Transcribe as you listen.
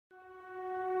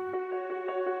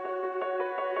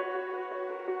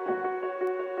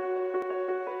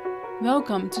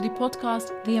Welcome to the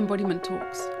podcast The Embodiment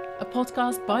Talks, a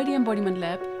podcast by the Embodiment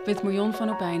Lab with Marion van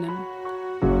Opijnen.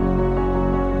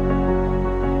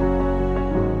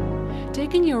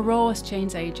 Taking your role as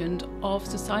change agent of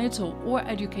societal or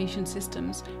education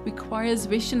systems requires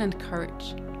vision and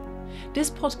courage. This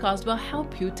podcast will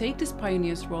help you take this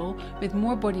pioneer's role with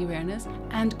more body awareness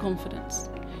and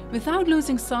confidence, without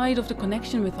losing sight of the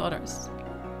connection with others.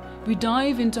 We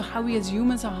dive into how we as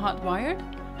humans are hardwired,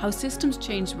 how systems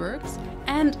change works,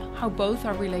 and how both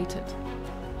are related.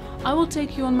 I will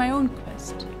take you on my own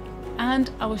quest,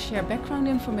 and I will share background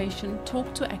information,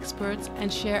 talk to experts,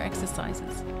 and share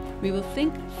exercises. We will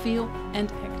think, feel,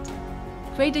 and act.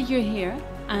 Great that you're here,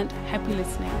 and happy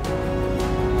listening.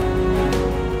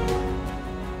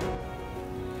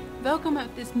 Welcome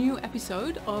at this new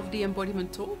episode of the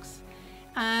Embodiment Talks,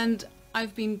 and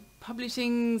I've been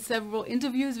publishing several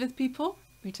interviews with people,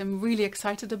 which I'm really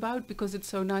excited about because it's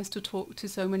so nice to talk to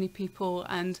so many people,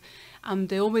 and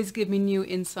they always give me new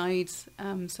insights.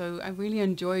 So I really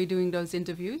enjoy doing those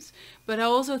interviews. But I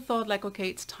also thought, like, okay,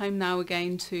 it's time now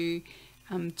again to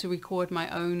record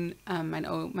my own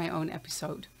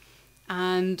episode.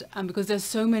 And because there's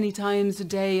so many times a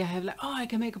day I have like, oh, I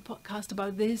can make a podcast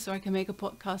about this, or I can make a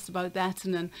podcast about that,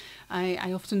 and then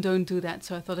I often don't do that.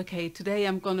 So I thought, okay, today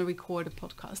I'm going to record a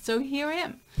podcast. So here I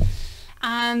am.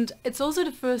 And it's also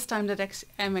the first time that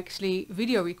I'm actually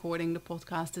video recording the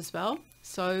podcast as well.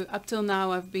 So up till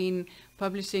now I've been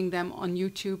publishing them on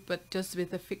YouTube, but just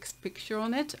with a fixed picture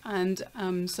on it. And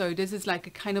so this is like a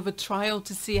kind of a trial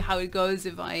to see how it goes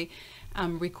if I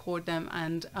record them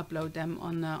and upload them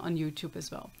on YouTube as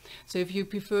well. So if you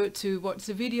prefer to watch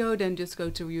the video, then just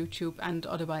go to YouTube, and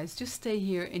otherwise just stay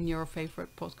here in your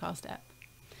favorite podcast app.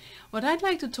 What I'd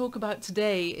like to talk about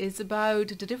today is about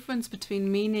the difference between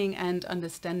meaning and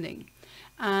understanding,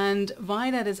 and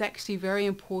why that is actually very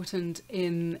important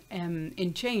in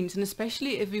change, and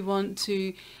especially if we want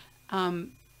to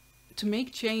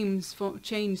make change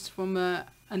from an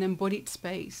embodied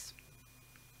space.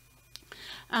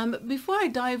 Before I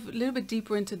dive a little bit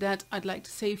deeper into that, I'd like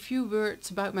to say a few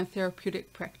words about my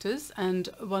therapeutic practice and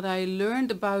what I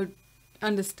learned about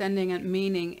understanding and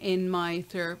meaning in my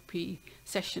therapy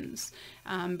sessions,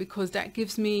 because that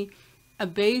gives me a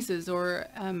basis, or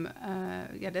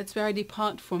that's where I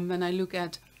depart from when I look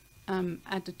at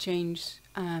the change,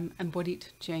 embodied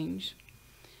change.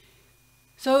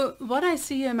 So what I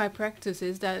see in my practice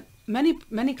is that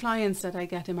many clients that I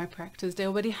get in my practice, they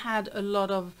already had a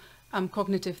lot of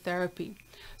cognitive therapy,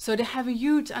 so they have a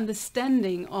huge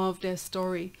understanding of their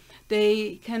story.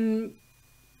 They can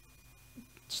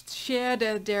share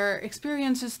their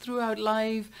experiences throughout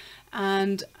life,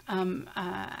 and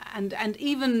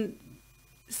even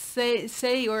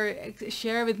say or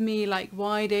share with me like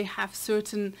why they have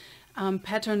certain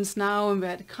patterns now and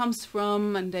where it comes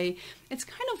from, and it's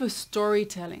kind of a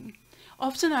storytelling.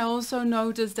 Often I also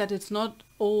notice that it's not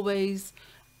always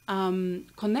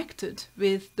connected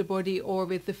with the body or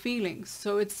with the feelings.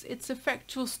 So it's a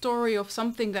factual story of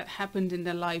something that happened in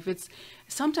their life.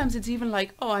 Sometimes it's even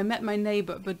like, oh, I met my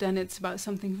neighbor, but then it's about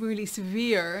something really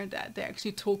severe that they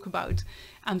actually talk about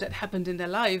that happened in their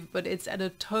life, but it's at a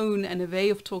tone and a way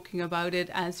of talking about it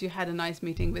as you had a nice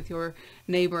meeting with your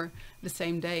neighbor the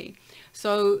same day.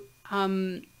 So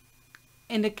in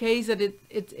the case that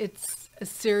it's a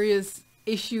serious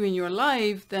issue in your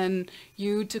life, then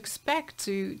you'd expect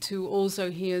to also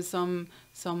hear some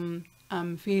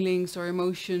feelings or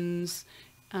emotions.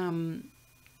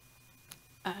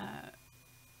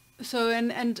 So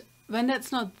when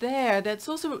that's not there, that's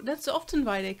often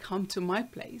why they come to my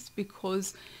place,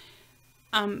 because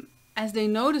as they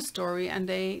know the story and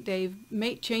they've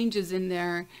made changes in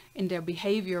their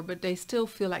behavior, but they still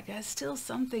feel like there's still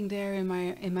something there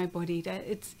in my body, that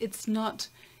it's not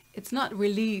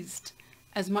released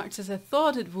as much as I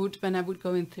thought it would when I would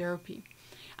go in therapy.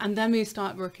 And then we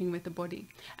start working with the body.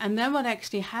 And then what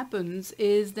actually happens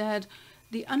is that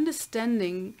the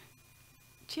understanding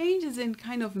changes in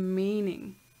kind of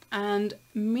meaning. And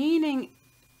meaning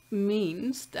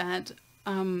means that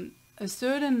a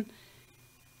certain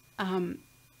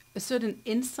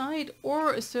insight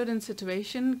or a certain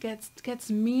situation gets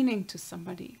meaning to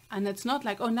somebody. And it's not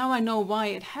like, oh, now I know why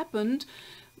it happened,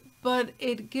 but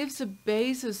it gives a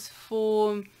basis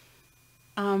for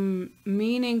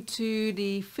meaning to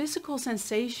the physical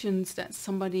sensations that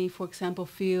somebody, for example,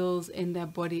 feels in their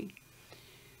body.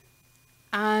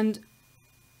 And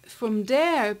from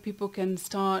there, people can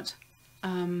start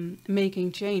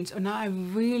making change. Oh, now I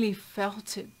really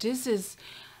felt it. This is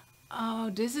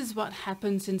what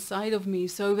happens inside of me.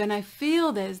 So when I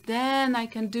feel this, then I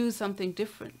can do something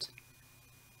different.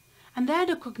 And there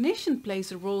the cognition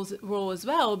plays a role as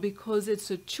well, because it's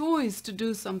a choice to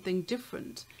do something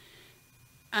different.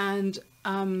 And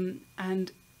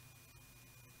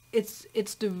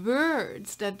it's the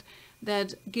words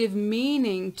that give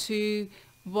meaning to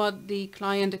what the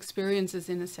client experiences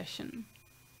in a session.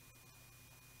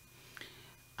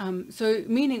 So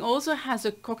meaning also has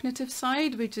a cognitive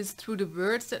side, which is through the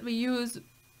words that we use,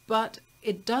 but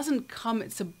it doesn't come,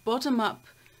 it's a bottom-up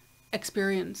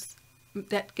experience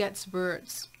that gets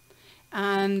words.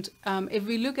 And if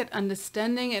we look at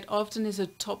understanding, it often is a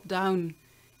top-down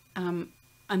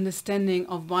understanding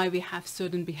of why we have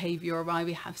certain behavior or why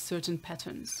we have certain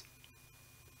patterns.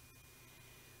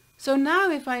 So now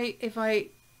if I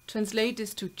translate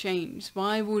this to change,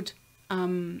 why would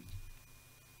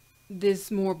this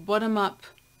more bottom-up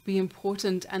be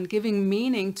important, and giving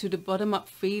meaning to the bottom-up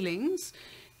feelings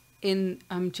in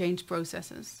change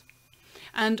processes?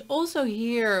 And also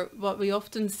here, what we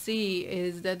often see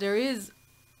is that there is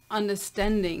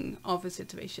understanding of a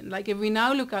situation. Like if we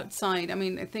now look outside, I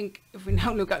mean, I think if we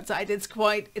now look outside, it's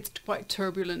quite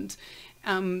turbulent.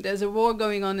 There's a war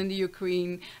going on in the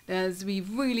Ukraine.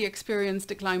 We've really experienced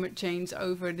the climate change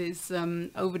over this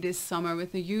summer,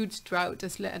 with a huge drought,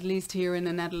 at least here in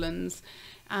the Netherlands.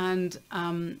 And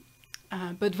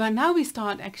but when now we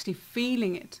start actually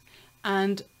feeling it,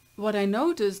 and what I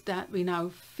noticed that we now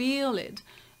feel it,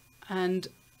 and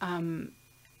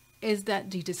is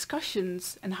that the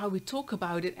discussions and how we talk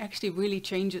about it actually really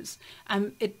changes,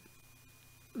 and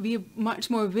we're much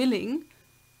more willing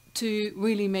to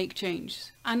really make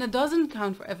change. And it doesn't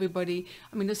count for everybody.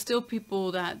 I mean, there's still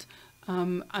people that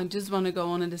I just want to go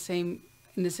on in the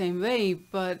same way,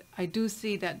 but I do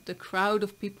see that the crowd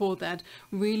of people that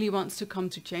really wants to come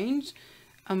to change,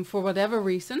 for whatever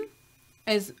reason,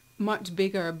 is much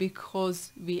bigger,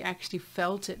 because we actually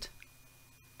felt it,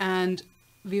 and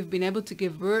we've been able to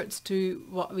give words to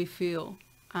what we feel,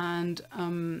 and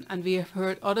we have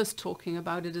heard others talking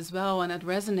about it as well, and it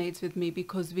resonates with me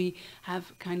because we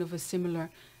have kind of a similar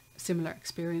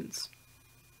experience.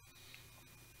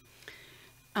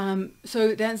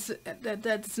 So that's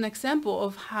an example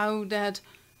of how that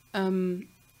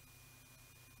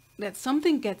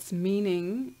something gets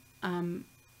meaning,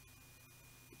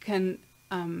 can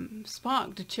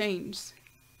spark the change,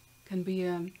 can be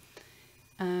an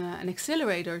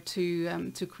accelerator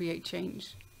to create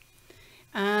change.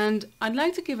 And I'd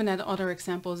like to give another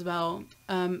example as well.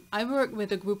 I work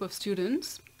with a group of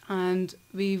students, and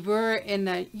we were in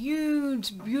a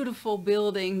huge, beautiful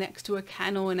building next to a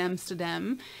canal in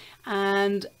Amsterdam,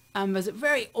 and it was a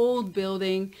very old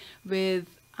building with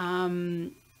a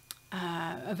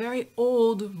very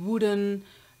old wooden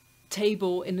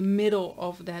table in the middle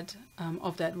of that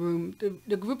room.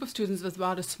 The group of students was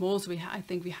rather small, so I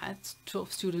think we had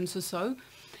 12 students or so,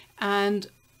 and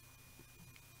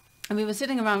we were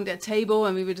sitting around that table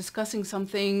and we were discussing some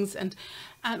things, and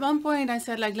at one point I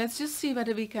said, like, let's just see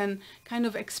whether we can kind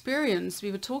of experience. We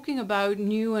were talking about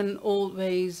new and old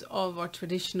ways of, or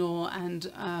traditional and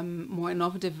more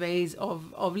innovative ways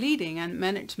of leading and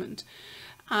management.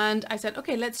 And I said,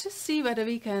 okay, let's just see whether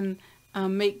we can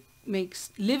make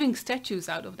living statues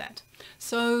out of that.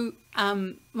 So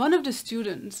one of the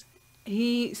students,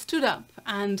 he stood up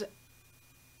and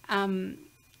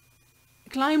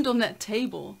climbed on that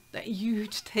table, that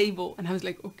huge table, and I was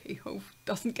like, okay, hope it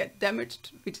doesn't get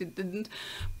damaged, which it didn't.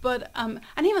 But and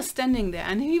he was standing there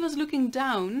and he was looking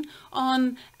down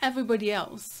on everybody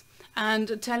else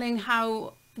and telling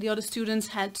how the other students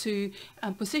had to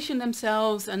position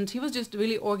themselves, and he was just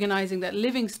really organizing that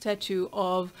living statue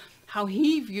of how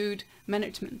he viewed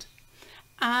management.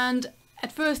 And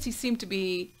at first he seemed to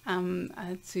be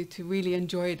to really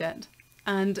enjoy that.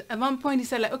 And at one point he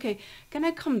said, like, okay, can I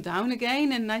come down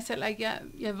again? And I said, like, yeah,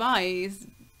 why?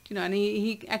 And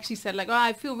he actually said, like, oh,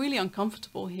 I feel really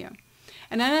uncomfortable here.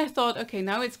 And then I thought, okay,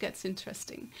 now it gets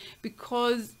interesting,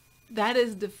 because that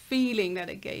is the feeling that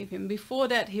it gave him. Before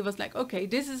that, he was like, okay,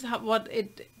 this is what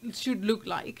it should look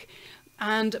like.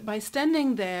 And by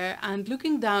standing there and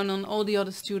looking down on all the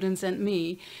other students and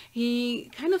me, he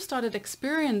kind of started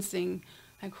experiencing,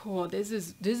 like, oh, this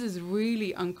is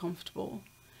really uncomfortable.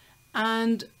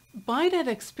 And by that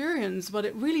experience, what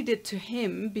it really did to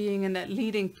him, being in that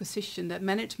leading position, that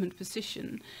management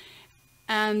position,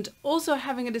 and also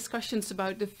having a discussions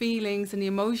about the feelings and the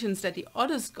emotions that the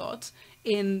others got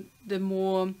in the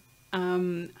more,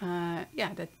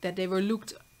 that they were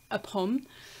looked upon,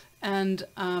 and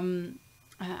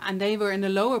they were in a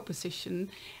lower position.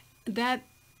 That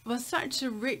was such a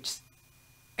rich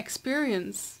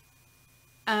experience,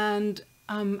 and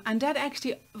and that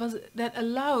actually that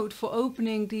allowed for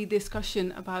opening the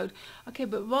discussion about, okay,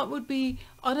 but what would be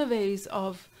other ways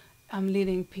of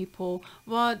leading people?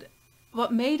 What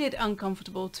made it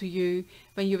uncomfortable to you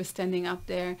when you were standing up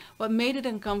there? What made it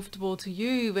uncomfortable to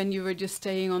you when you were just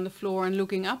staying on the floor and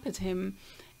looking up at him?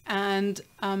 And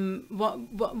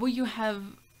what would you have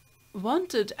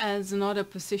wanted as another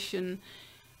position?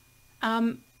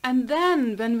 And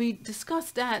then when we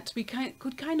discussed that, we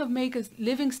could kind of make a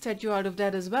living statue out of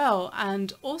that as well,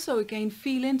 and also again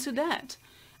feel into that.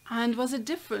 And was it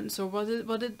different, or was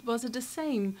it the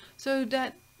same? So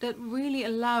that really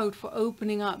allowed for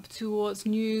opening up towards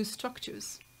new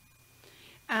structures.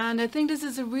 And I think this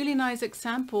is a really nice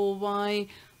example why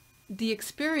the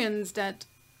experience that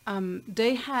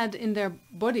they had in their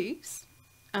bodies,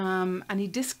 and the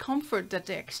discomfort that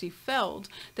they actually felt,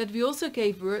 that we also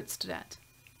gave words to that.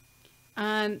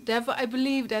 And therefore I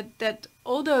believe that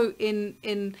although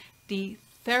in the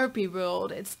therapy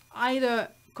world it's either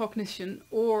cognition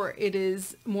or it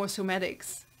is more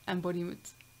somatics,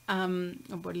 embodiment,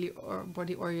 or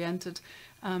body-oriented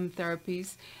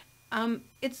therapies,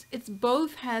 it's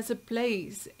both has a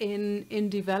place in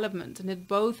development, and it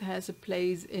both has a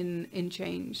place in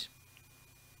change.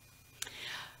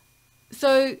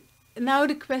 So now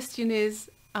the question is,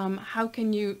 how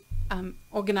can you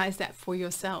organize that for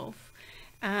yourself?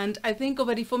 And I think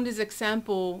already from this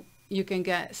example, you can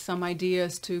get some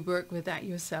ideas to work with that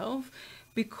yourself,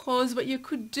 because what you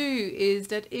could do is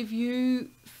that if you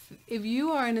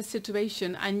are in a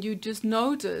situation and you just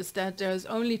notice that there's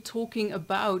only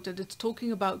that it's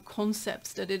talking about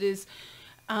concepts, that it is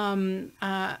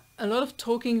a lot of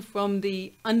talking from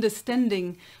the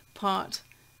understanding part,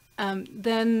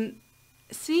 then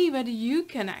see whether you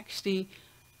can actually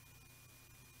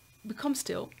become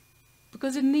still.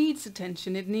 Because it needs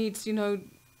attention, it needs,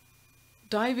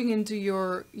 diving into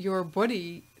your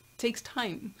body takes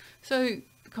time. So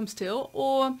become still,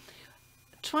 or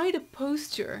try the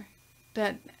posture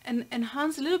that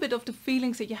enhance a little bit of the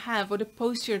feelings that you have, or the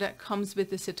posture that comes with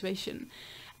the situation.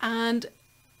 And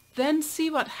then see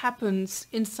what happens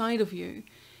inside of you.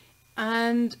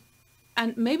 And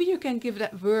maybe you can give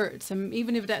that words, and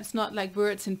even if that's not like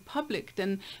words in public,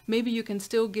 then maybe you can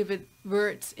still give it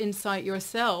words inside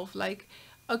yourself, like,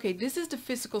 okay, this is the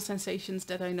physical sensations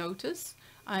that I notice.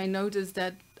 I notice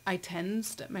that I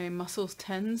tense, that my muscles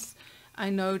tense.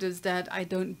 I notice that I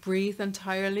don't breathe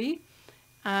entirely,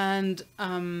 and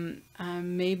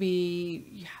maybe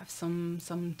you have some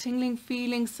tingling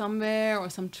feeling somewhere, or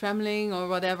some trembling or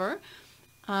whatever,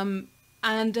 and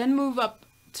then move up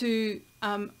to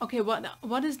okay,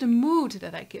 what is the mood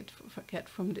that I get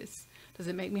from this? Does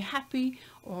it make me happy,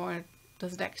 or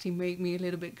does it actually make me a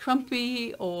little bit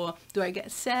grumpy, or do I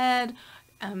get sad?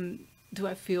 Do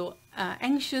I feel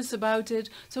anxious about it?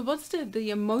 So what's the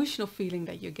emotional feeling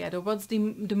that you get, or what's the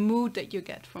mood that you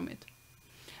get from it?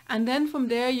 And then from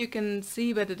there you can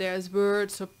see whether there's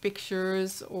words or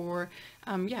pictures, or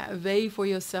a way for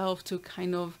yourself to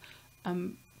kind of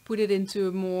put it into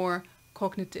a more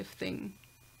cognitive thing.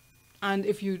 And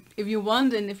if you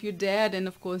want, and if you dare, then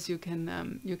of course you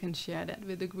can share that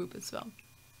with the group as well.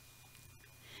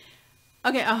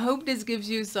 Okay, I hope this gives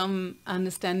you some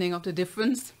understanding of the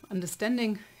difference.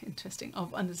 Interesting,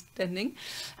 of understanding.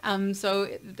 So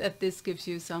that this gives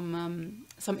you some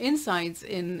insights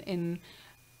in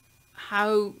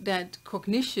how that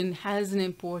cognition has an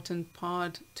important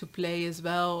part to play as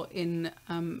well in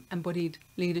embodied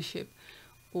leadership,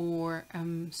 or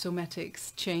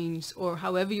somatics change, or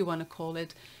however you want to call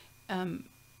it,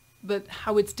 but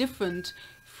how it's different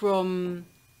from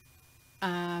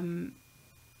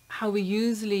how we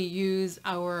usually use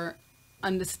our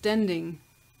understanding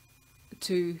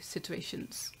to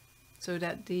situations, so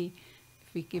that if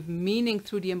we give meaning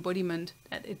through the embodiment,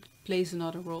 that it plays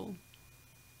another role.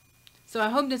 So I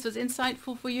hope this was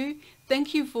insightful for you.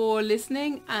 Thank you for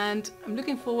listening, and I'm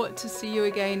looking forward to see you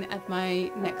again at my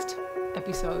next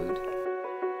episode.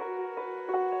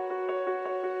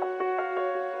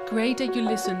 Great that you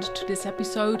listened to this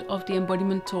episode of the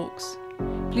Embodiment Talks.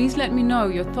 Please let me know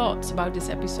your thoughts about this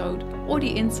episode, or the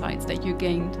insights that you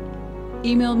gained.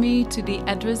 Email me to the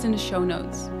address in the show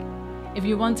notes. If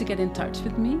you want to get in touch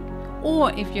with me,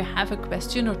 or if you have a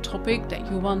question or topic that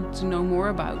you want to know more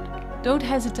about, don't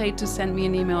hesitate to send me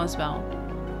an email as well.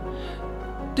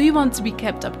 Do you want to be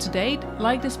kept up to date?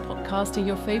 Like this podcast in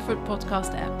your favorite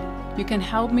podcast app. You can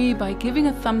help me by giving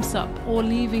a thumbs up or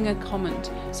leaving a comment,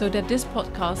 so that this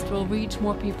podcast will reach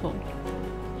more people.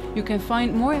 You can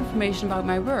find more information about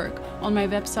my work on my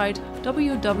website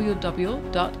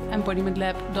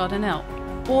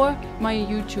www.embodimentlab.nl, or my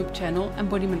YouTube channel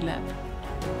Embodiment Lab.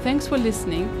 Thanks for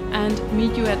listening, and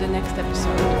meet you at the next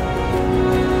episode.